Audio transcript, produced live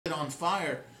on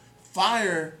fire.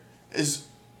 Fire is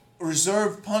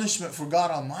reserved punishment for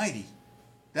God Almighty.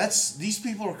 These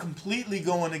people are completely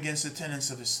going against the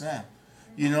tenets of Islam.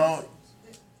 You know,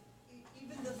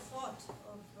 even the thought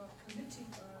of committing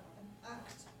an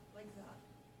act like that,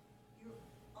 you're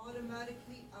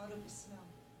automatically out of Islam,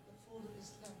 the fold of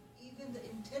Islam. Even the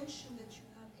intention that you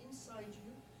have inside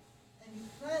you, and you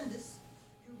plan this,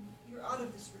 you're out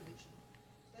of this religion.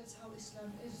 That's how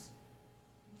Islam is.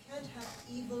 You can't have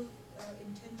evil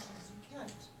intentions. You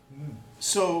can't.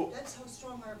 So that's how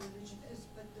strong our religion is.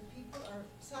 But the people are,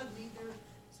 sadly,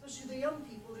 especially the young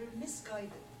people, they're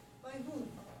misguided. By whom?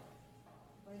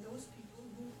 By those people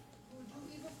who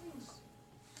do evil things.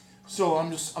 So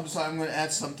I'm sorry, I'm going to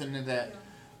add something to that.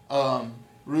 Yeah.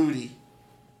 Rudy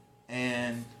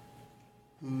and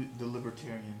the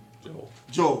libertarian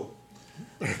Joel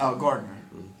Gardner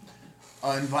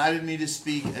invited me to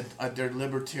speak at their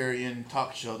libertarian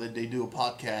talk show that they do a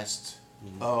podcast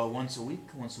once a week,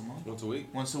 once a month,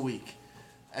 once a week.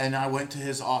 And I went to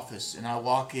his office, and I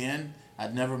walk in.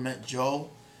 I'd never met Joe.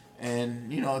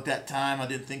 And, you know, at that time, I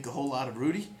didn't think a whole lot of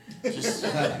Rudy. Just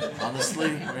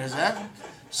honestly, there's that.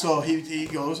 So he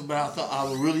goes, but I thought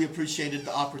I really appreciated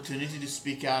the opportunity to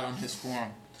speak out on his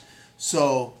forum.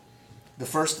 So the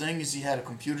first thing is he had a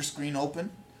computer screen open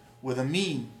with a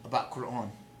meme about Quran.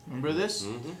 Remember this?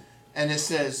 Mm-hmm. And it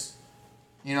says,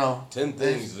 you know, 10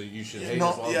 things that you should hate.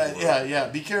 No,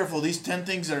 be careful. These 10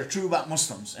 things that are true about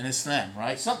Muslims and Islam,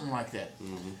 right? Something like that.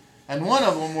 Mm-hmm. And one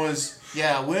of them was,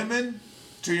 women,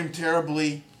 treat them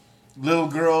terribly. Little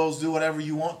girls, do whatever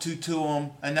you want to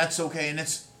them, and that's okay. And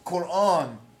it's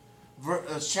Quran,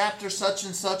 chapter such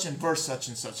and such and verse such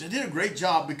and such. They did a great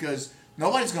job because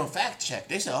nobody's going to fact check.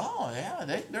 They said, oh,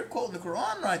 yeah, they're quoting the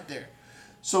Quran right there.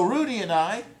 So Rudy and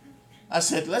I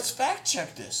said, let's fact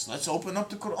check this. Let's open up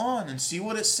the Quran and see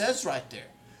what it says right there.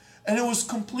 And it was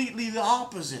completely the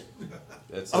opposite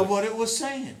of what it was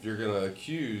saying. If you're going to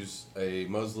accuse a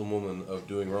Muslim woman of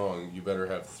doing wrong, you better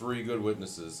have 3 good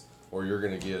witnesses or you're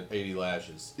going to get 80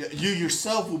 lashes. Yeah, you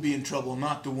yourself will be in trouble,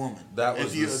 not the woman. That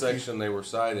was the section they were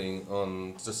citing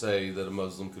to say that a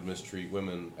Muslim could mistreat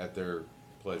women at their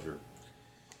pleasure.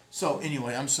 So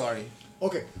anyway, I'm sorry.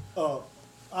 Okay, for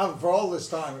all this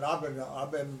time, and I've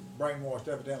been brainwashed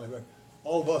evidently, but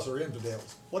all of us are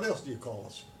infidels. What else do you call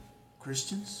us?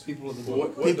 Christians? People of the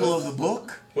book. People of the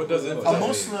book? What does infidel mean? A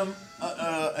Muslim,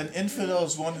 an infidel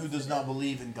is one who does not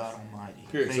believe in God Almighty.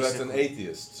 Period. Basically. So that's an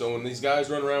atheist. So when these guys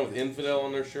run around with infidel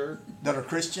on their shirt, that are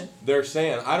Christian, they're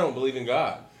saying, I don't believe in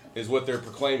God, is what they're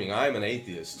proclaiming. I'm an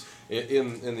atheist.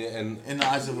 In the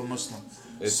eyes of a Muslim.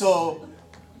 So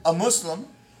a Muslim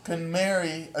can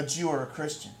marry a Jew or a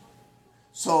Christian.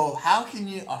 So how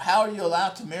are you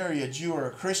allowed to marry a Jew or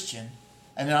a Christian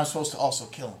and then I'm supposed to also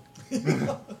kill him?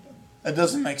 That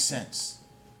doesn't make sense.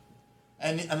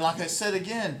 And like I said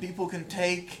again, people can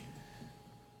take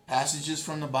passages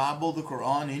from the Bible, the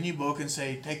Quran, any book, and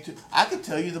say, I could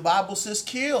tell you the Bible says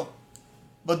kill,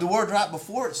 but the word right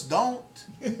before it's don't.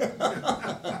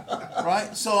 Right?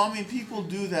 So, I mean, people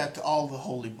do that to all the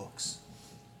holy books.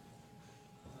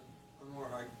 Anwar,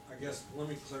 I guess, let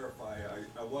me clarify.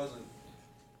 I wasn't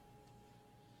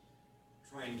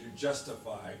trying to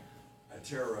justify a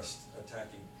terrorist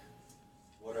attacking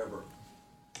whatever,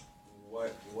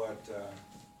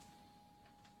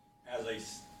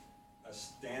 as a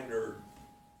standard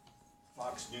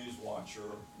Fox News watcher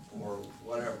or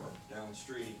whatever down the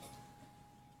street,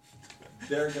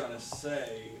 they're going to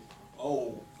say,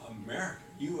 oh, America,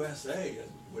 USA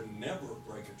would never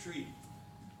break a treaty.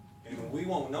 And we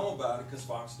won't know about it because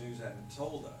Fox News hadn't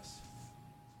told us.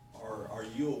 Are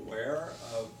you aware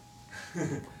of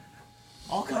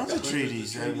all kinds of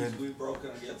treaties we've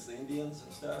broken against the Indians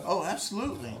and stuff? Oh,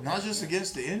 absolutely. Not just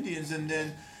against the Indians. And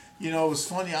then, you know, it was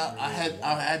funny. I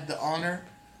had the honor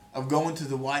of going to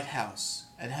the White House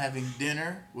and having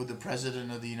dinner with the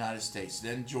President of the United States,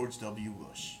 then George W.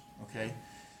 Bush. Okay,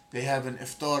 they have an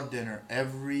iftar dinner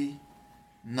every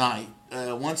night.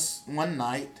 One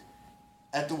night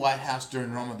at the White House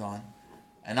during Ramadan.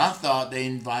 And I thought they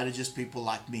invited just people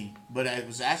like me. But it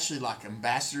was actually like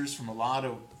ambassadors from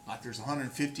there's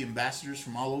 150 ambassadors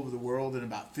from all over the world and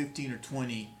about 15 or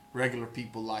 20 regular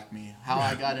people like me. How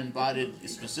I got invited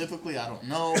specifically, I don't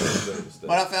know.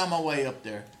 But I found my way up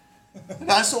there. And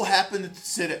I so happened to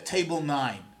sit at table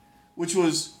 9, which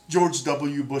was George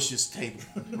W. Bush's table,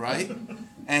 right?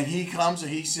 And he comes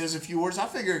and he says a few words. I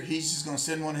figure he's just going to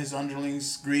send one of his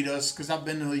underlings, greet us, because I've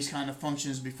been to these kind of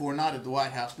functions before, not at the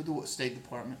White House, but the State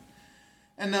Department.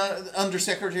 And the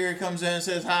undersecretary comes in and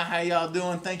says, hi, how y'all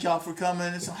doing? Thank y'all for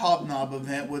coming. It's a hobnob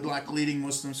event with like leading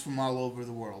Muslims from all over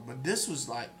the world. But this was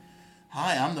like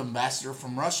hi, I'm the ambassador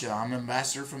from Russia. I'm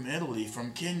ambassador from Italy,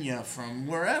 from Kenya, from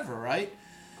wherever, right?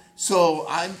 So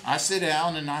I sit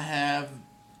down and I have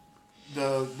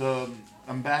the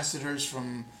ambassadors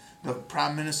from the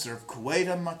Prime Minister of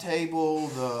Kuwait on my table,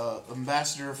 the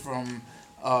ambassador from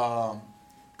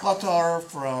Qatar,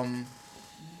 from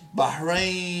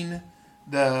Bahrain,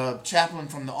 the chaplain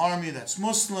from the army that's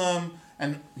Muslim,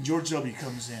 and George W.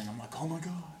 comes in. I'm like, oh my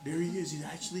God, there he is. He's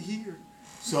actually here.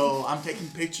 So I'm taking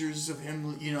pictures of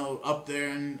him, up there,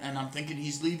 and I'm thinking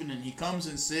he's leaving, and he comes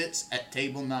and sits at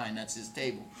table 9. That's his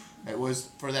table. It was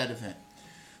for that event.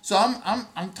 So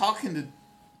I'm talking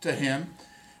to him,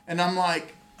 and I'm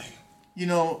like,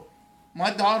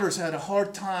 my daughter's had a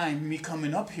hard time me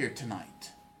coming up here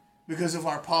tonight because of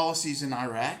our policies in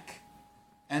Iraq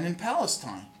and in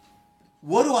Palestine.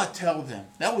 What do I tell them?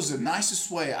 That was the nicest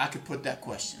way I could put that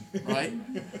question, right?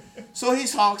 So he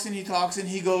talks, and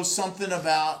he goes something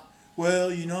about, well,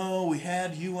 we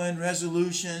had UN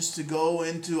resolutions to go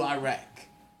into Iraq.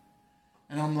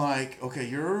 And I'm like, okay,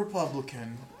 you're a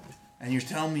Republican, and you're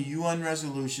telling me UN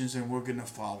resolutions, and we're going to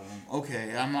follow them.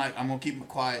 Okay, I'm going to keep my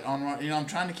quiet. I'm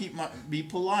trying to be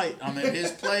polite. I'm at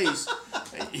his place.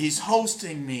 He's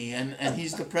hosting me, and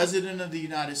he's the President of the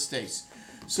United States.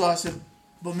 So I said,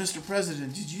 but Mr.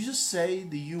 President, did you just say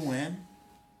the UN?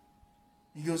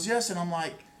 He goes, yes. And I'm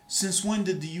like, since when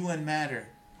did the UN matter?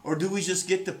 Or do we just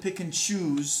get to pick and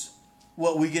choose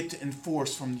what we get to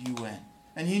enforce from the UN?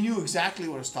 And he knew exactly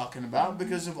what I was talking about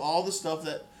because of all the stuff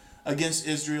that against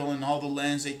Israel and all the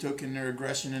lands they took in their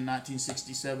aggression in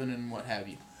 1967 and what have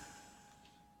you.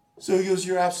 So he goes,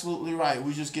 you're absolutely right.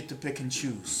 We just get to pick and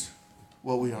choose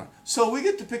what we are. So we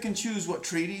get to pick and choose what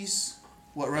treaties,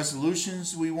 what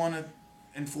resolutions we want to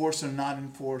enforce or not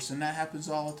enforce, and that happens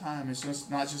all the time. It's just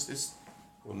it's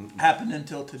happened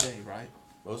until today, right?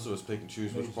 Most of us pick and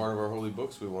choose which part of our holy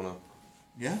books we want to.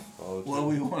 Yeah. Follow What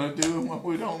we want to do and what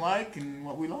we don't like and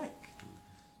what we like.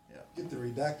 Yeah. Get the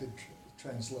redacted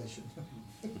translation.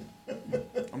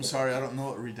 I'm sorry, I don't know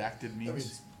what redacted I mean,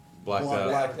 means. Blacked out.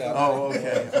 blacked out. Oh,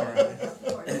 okay. All right. That's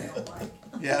what I don't like.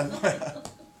 Yeah.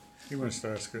 He wants to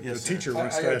ask it. Yes, The sir. teacher I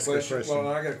wants got to a ask a question. Well,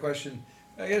 I got a question.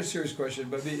 I got a serious question,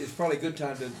 but it's probably a good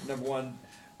time to, number one,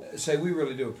 say we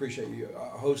really do appreciate you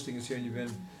hosting us here, and you've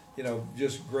been,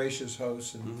 just gracious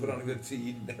hosts and put on a good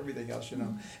feed and everything else,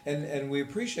 and we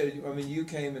appreciate it. I mean, you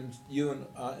came and you and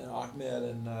Ahmed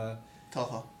and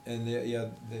Taha. and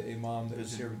the imam that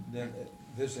was here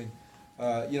visiting,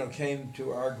 came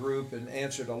to our group and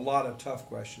answered a lot of tough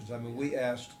questions. I mean, we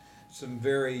asked some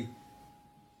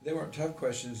they weren't tough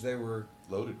questions. They were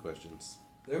Loaded questions.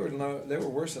 They were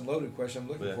worse than loaded questions. I'm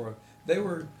looking Yeah. for. They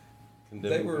were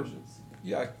Condemning were- questions.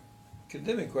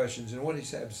 condemning questions, and what he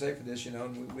had to say for this,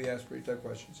 and we asked pretty tough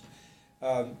questions.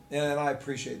 And I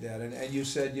appreciate that. And you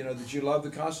said, that you love the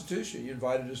Constitution. You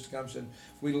invited us to come and said,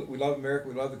 we love America,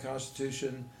 we love the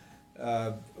Constitution.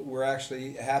 We're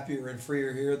actually happier and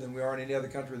freer here than we are in any other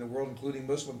country in the world, including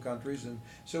Muslim countries. And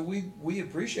so we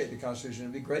appreciate the Constitution.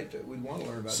 It'd be great we'd want to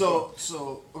learn about it.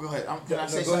 So go ahead. Can I No,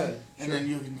 say go something? ahead. And Sure. then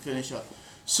you can finish up.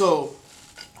 So,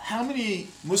 how many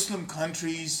Muslim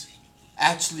countries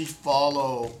actually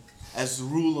follow as the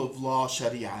rule of law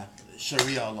Sharia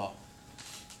law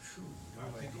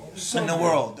in the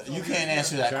world? You can't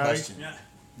answer that Saudi? question.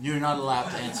 You're not allowed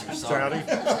to answer. Sorry.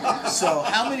 Saudi? So,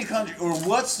 how many countries, or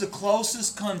what's the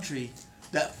closest country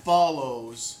that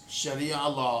follows Sharia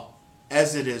law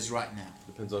as it is right now?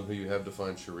 Depends on who you have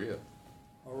define Sharia.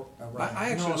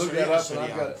 I actually No, looked Sharia, that up, and I've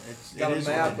Sharia. got It got a is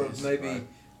what map it of is, maybe, right.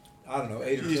 I don't know,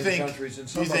 8 or You 10 think? countries, and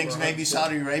Do some you of think them are maybe 100%.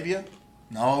 Saudi Arabia?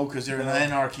 No, because they're in No.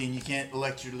 anarchy and you can't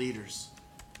elect your leaders.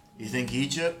 You think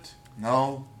Egypt?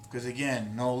 No, because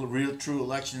again, no real true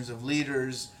elections of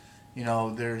leaders.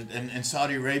 There's in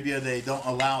Saudi Arabia they don't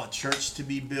allow a church to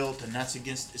be built, and that's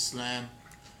against Islam.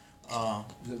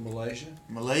 Is it Malaysia?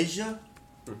 Malaysia?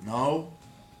 No,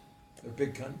 They're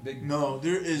big. no.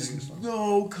 There is Biggest ones.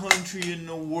 no country in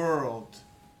the world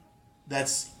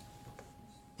that's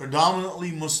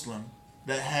predominantly Muslim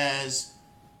that has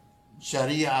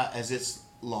Sharia as its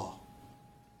law.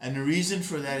 And the reason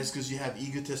for that is because you have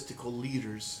egotistical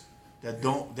leaders that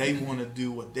they want to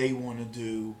do what they want to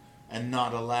do and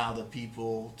not allow the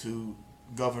people to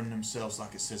govern themselves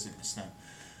like it says in Islam.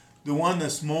 The one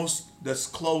that's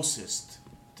closest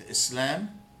to Islam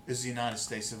is the United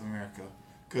States of America,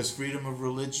 because freedom of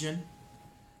religion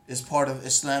is part of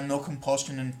Islam, no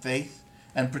compulsion in faith,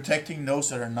 and protecting those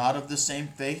that are not of the same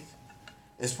faith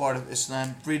is part of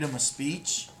Islam. Freedom of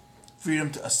speech,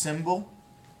 freedom to assemble,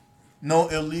 no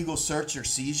illegal search or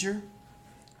seizure.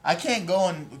 I can't go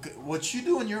and what you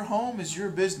do in your home is your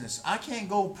business. I can't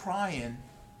go prying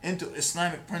into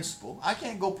Islamic principle, I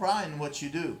can't go pry in what you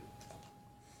do.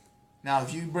 Now,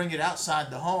 if you bring it outside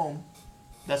the home,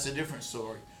 that's a different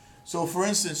story. So, for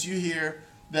instance, you hear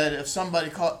that if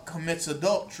somebody commits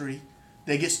adultery,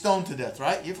 they get stoned to death,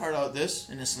 right? You've heard of this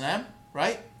in Islam,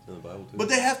 right? In the Bible too. But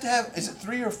they have to have, is it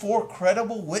 3 or 4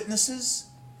 credible witnesses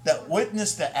that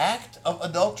witness the act of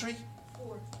adultery?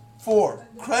 4. 4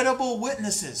 credible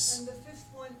witnesses. And the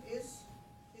 5th one is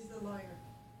the liar. It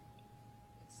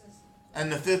says.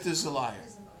 And the 5th is the liar.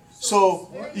 Is a liar. So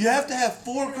it's very you have to have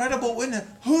 4 credible witnesses.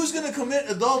 Who's going to commit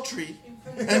adultery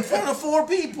in front of 4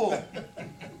 people?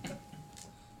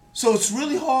 So it's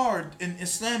really hard in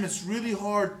Islam. It's really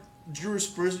hard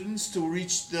jurisprudence to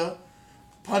reach the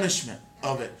punishment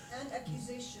of it. And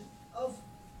accusation of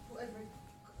whoever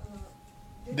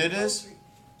Did this? adultery.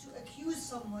 To accuse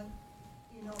someone,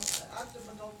 you know, the act of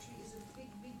adultery is a big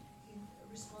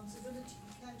responsibility.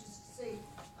 You can't just say,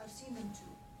 I've seen them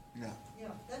too. Yeah. Yeah,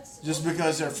 that's Just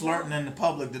because they're flirting in the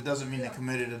public, that doesn't mean they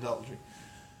committed adultery.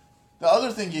 The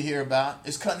other thing you hear about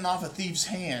is cutting off a thief's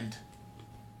hand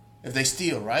if they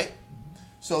steal, right?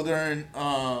 So during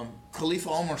Khalifa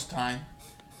Omar's time,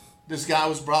 this guy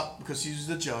was brought because he was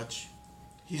the judge.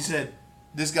 He said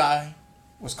this guy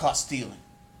was caught stealing.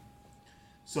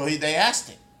 So they asked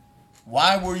him,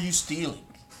 "Why were you stealing?"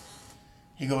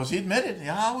 He goes, he admitted,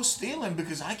 "Yeah, I was stealing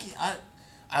because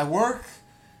I work,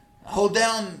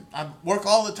 I work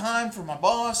all the time for my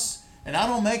boss, and I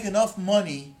don't make enough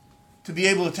money to be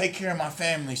able to take care of my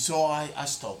family, so I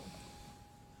stole."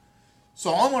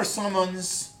 So Omar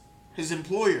summons his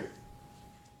employer,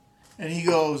 and he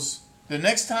goes, "The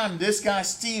next time this guy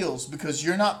steals because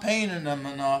you're not paying him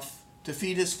enough to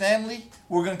feed his family,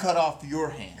 we're going to cut off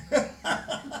your hand."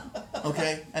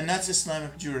 Okay? And that's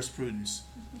Islamic jurisprudence.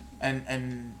 And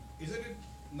Isn't it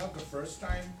not the first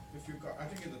time? If you got, I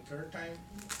think it's the 3rd time,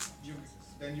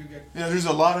 then you get. you know, there's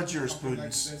a lot of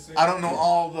jurisprudence. I don't know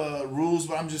all the rules,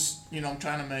 but I'm just, I'm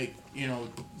trying to make,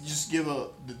 just give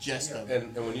the gist of it.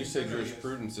 And when you say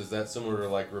jurisprudence, is that similar to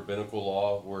like rabbinical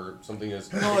law, where something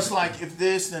is? No, it's like if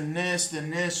this, then this,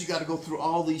 then this. You got to go through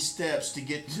all these steps to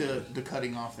get to the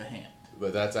cutting off the hand.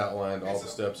 But that's outlined. All the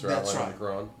steps are That's outlined in the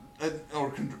Quran.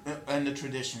 Or and the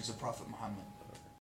traditions of Prophet Muhammad.